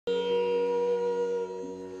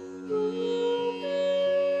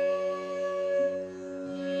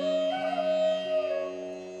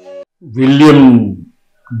William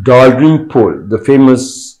Dalrymple, the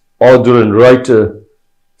famous author and writer,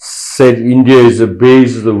 said India is the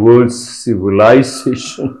base of the world's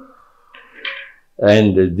civilization.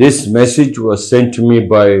 And this message was sent to me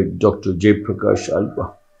by Dr. Jayaprakash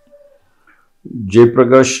Alba.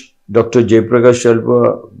 Dr. Jayaprakash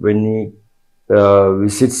Alba, when he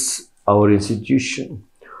visits our institution,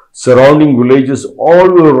 surrounding villages all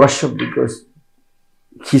will rush up because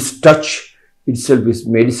his touch itself is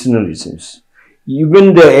medicinal, it seems.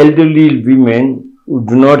 Even the elderly women who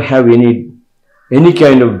do not have any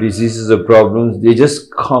kind of diseases or problems, they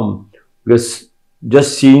just come because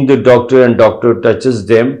just seeing the doctor and doctor touches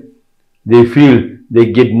them, they feel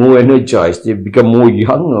they get more energized, they become more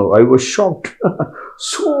younger. I was shocked.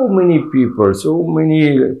 So many people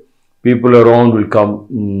around will come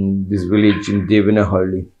in this village in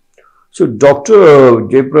Devanahalli. So Dr.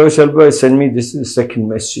 Jayaprakash Alba sent me this is the second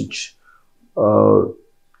message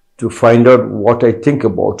to find out what I think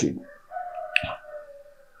about it.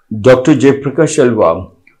 Dr. Jayaprakash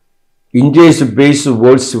Alba, India is the base of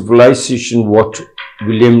world civilization, what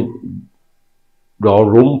William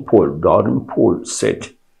Dalrymple said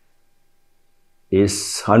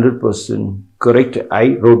is 100% correct.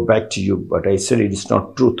 I wrote back to you, but I said it is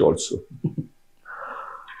not truth also.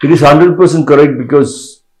 It is 100% correct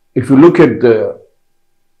because if you look at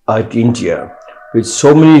India, with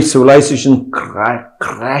so many civilizations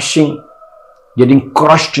crashing, getting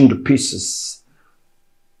crushed into pieces,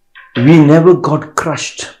 we never got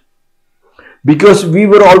crushed because we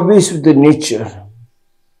were always with the nature.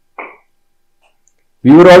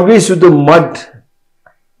 We were always with the mud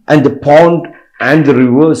and the pond and the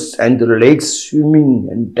rivers and the lakes, swimming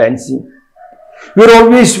and dancing. We were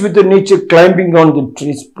always with the nature, climbing on the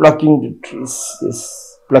trees, plucking the trees,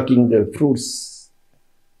 yes, plucking the fruits.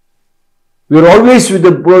 We were always with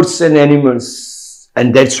the birds and animals,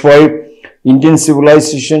 and that's why Indian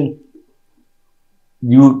civilization,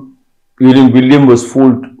 William was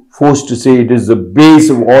forced to say it is the base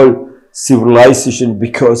of all civilization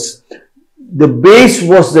because the base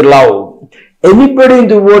was the love. Anybody in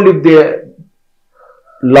the world, if they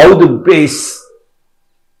love the base,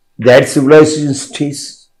 that civilization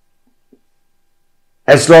stays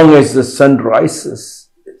as long as the sun rises.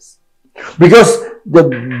 Because the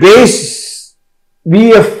base we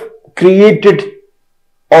have created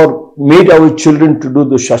or made our children to do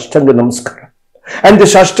the Shashtanga Namaskara. And the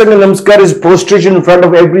Shashtanga Namaskar is prostration in front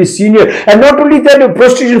of every senior. And not only that,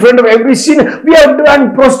 prostration in front of every senior, we have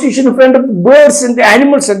done prostration in front of the birds and the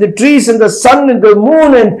animals and the trees and the sun and the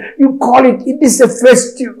moon, and you call it is a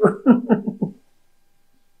festival.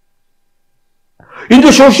 In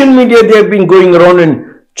the social media, they have been going around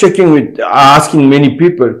and asking many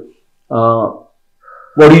people,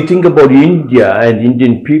 what do you think about India and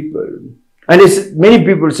Indian people? And many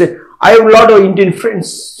people say, I have a lot of Indian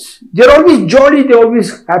friends. They're always jolly, they're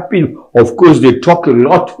always happy. Of course, they talk a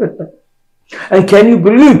lot. And can you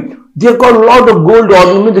believe, they've got a lot of gold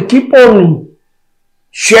ornaments. They keep on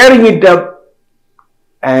sharing it up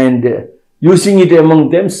and using it among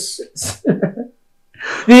themselves.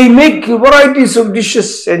 They make varieties of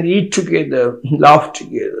dishes and eat together, laugh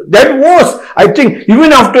together. That was, I think,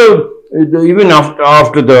 even after the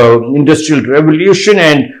Industrial Revolution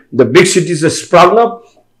and the big cities have sprung up,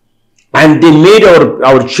 and they made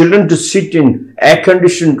our children to sit in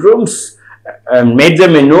air-conditioned rooms and made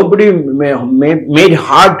them, and nobody made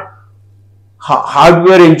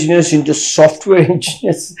hardware engineers into software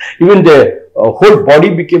engineers. Even the whole body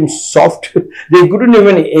became soft. They couldn't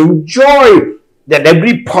even enjoy that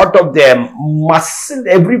every part of their muscle,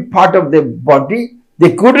 every part of their body.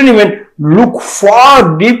 They couldn't even look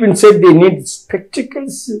far deep inside. They need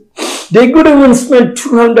spectacles. They couldn't even spend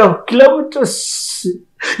 200 kilometers.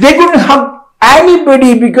 They couldn't hug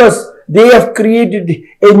anybody because they have created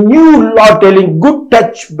a new law telling good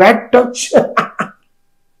touch, bad touch.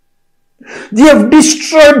 They have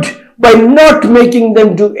destroyed by not making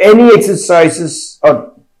them do any exercises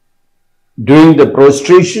or doing the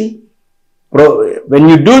prostration. When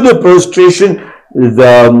you do the prostration,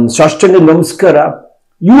 the Shashtanga Namaskara,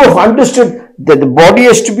 you have understood that the body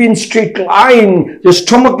has to be in straight line, the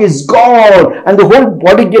stomach is gone, and the whole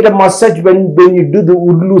body get a massage when you do the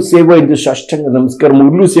Urlu Seva in the Shashtanga Namaskaram.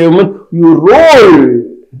 Urlu Seva means you roll.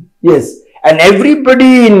 Yes. And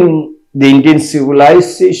everybody in the Indian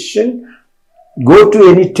civilization go to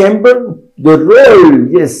any temple, they roll.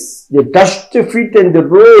 Yes. They touch the feet and they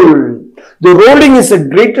roll. The rolling is the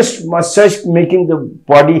greatest massage, making the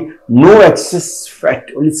body no excess fat,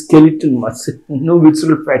 only skeletal muscle, no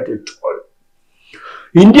visceral fat at all.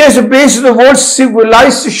 India is the base of the world's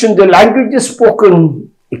civilization. The language is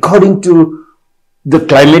spoken according to the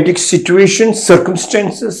climatic situation,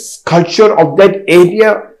 circumstances, culture of that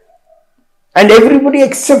area. And everybody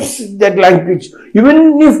accepts that language.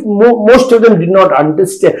 Even if most of them did not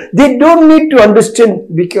understand. They don't need to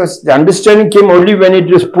understand, because the understanding came only when it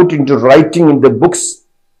was put into writing in the books.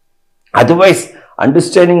 Otherwise,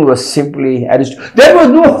 understanding was simply Aristotle. There was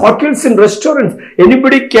no hotels and restaurants.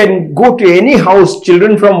 Anybody can go to any house,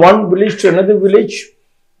 children from one village to another village.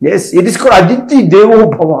 Yes, it is called Aditi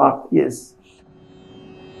Devo Bhava. Yes.